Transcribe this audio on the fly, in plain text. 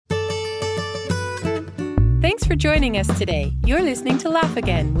Thanks for joining us today. You're listening to Laugh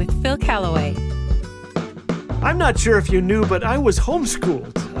Again with Phil Callaway. I'm not sure if you knew, but I was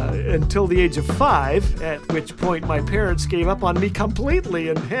homeschooled until the age of 5, at which point my parents gave up on me completely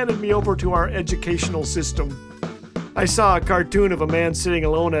and handed me over to our educational system. I saw a cartoon of a man sitting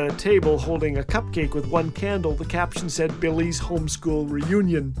alone at a table holding a cupcake with one candle. The caption said, "Billy's Homeschool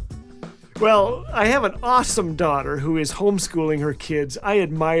Reunion." Well, I have an awesome daughter who is homeschooling her kids. I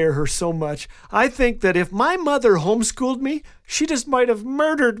admire her so much. I think that if my mother homeschooled me, she just might have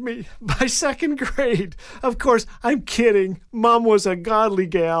murdered me by second grade. Of course, I'm kidding. Mom was a godly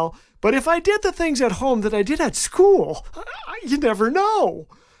gal. But if I did the things at home that I did at school, you never know.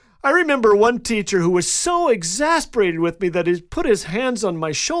 I remember one teacher who was so exasperated with me that he put his hands on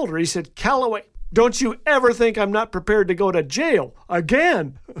my shoulder. He said, "Callaway, don't you ever think I'm not prepared to go to jail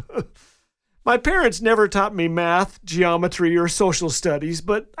again." My parents never taught me math, geometry, or social studies,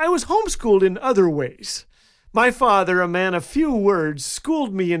 but I was homeschooled in other ways. My father, a man of few words,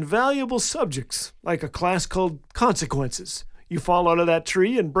 schooled me in valuable subjects, like a class called consequences. You fall out of that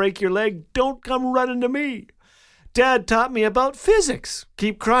tree and break your leg, don't come running to me. Dad taught me about physics.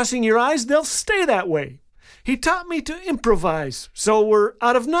 Keep crossing your eyes, they'll stay that way. He taught me to improvise, so we're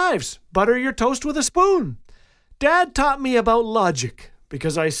out of knives. Butter your toast with a spoon. Dad taught me about logic,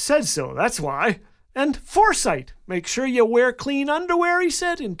 because I said so, that's why. And foresight. Make sure you wear clean underwear, he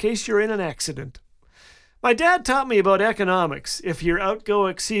said, in case you're in an accident. My dad taught me about economics. If your outgo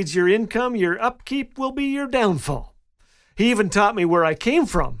exceeds your income, your upkeep will be your downfall. He even taught me where I came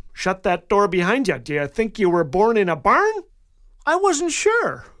from. Shut that door behind you. Do you think you were born in a barn? I wasn't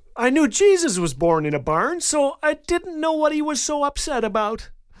sure. I knew Jesus was born in a barn, so I didn't know what he was so upset about.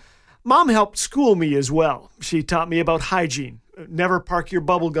 Mom helped school me as well. She taught me about hygiene. Never park your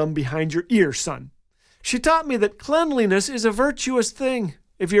bubble gum behind your ear, son. She taught me that cleanliness is a virtuous thing.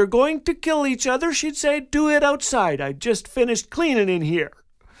 If you're going to kill each other, she'd say, do it outside. I just finished cleaning in here.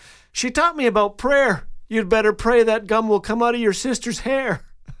 She taught me about prayer. You'd better pray that gum will come out of your sister's hair.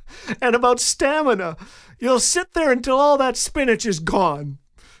 And about stamina. You'll sit there until all that spinach is gone.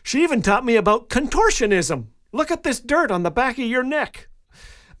 She even taught me about contortionism. Look at this dirt on the back of your neck.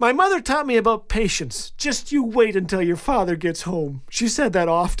 My mother taught me about patience. Just you wait until your father gets home. She said that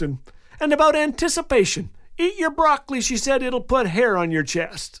often. And about anticipation. Eat your broccoli, she said, it'll put hair on your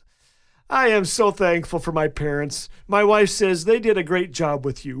chest. I am so thankful for my parents. My wife says they did a great job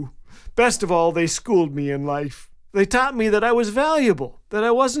with you. Best of all, they schooled me in life. They taught me that I was valuable, that I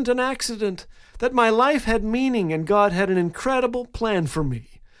wasn't an accident, that my life had meaning and God had an incredible plan for me.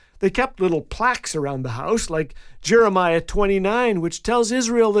 They kept little plaques around the house, like Jeremiah 29, which tells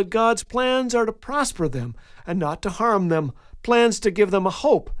Israel that God's plans are to prosper them and not to harm them, plans to give them a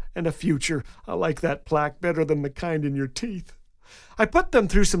hope and a future. I like that plaque better than the kind in your teeth. I put them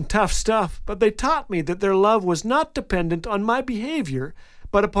through some tough stuff, but they taught me that their love was not dependent on my behavior,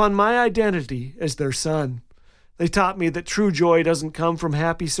 but upon my identity as their son. They taught me that true joy doesn't come from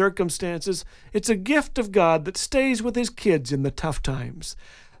happy circumstances. It's a gift of God that stays with his kids in the tough times.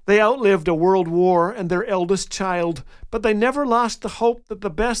 They outlived a world war and their eldest child, but they never lost the hope that the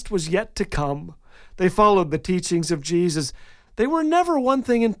best was yet to come. They followed the teachings of Jesus. They were never one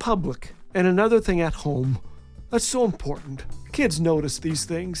thing in public and another thing at home. That's so important. Kids notice these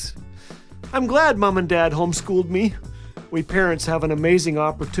things. I'm glad Mom and Dad homeschooled me. We parents have an amazing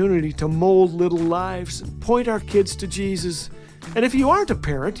opportunity to mold little lives and point our kids to Jesus. And if you aren't a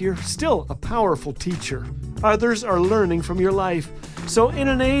parent, you're still a powerful teacher. Others are learning from your life. So in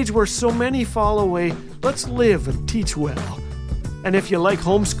an age where so many fall away, let's live and teach well. And if you like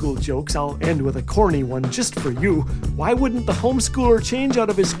homeschool jokes, I'll end with a corny one just for you. Why wouldn't the homeschooler change out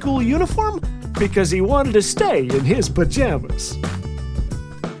of his school uniform? Because he wanted to stay in his pajamas.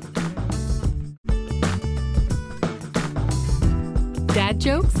 Dad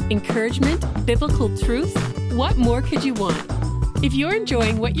jokes, encouragement, biblical truth. What more could you want? If you're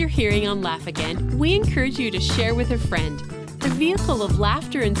enjoying what you're hearing on Laugh Again, we encourage you to share with a friend. The vehicle of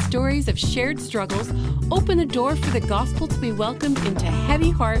laughter and stories of shared struggles open the door for the gospel to be welcomed into heavy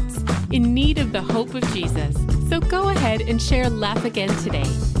hearts in need of the hope of Jesus. So go ahead and share Laugh Again today.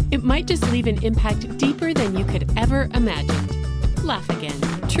 It might just leave an impact deeper than you could ever imagine. Laugh Again.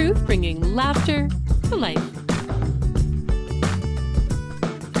 Truth bringing laughter to life.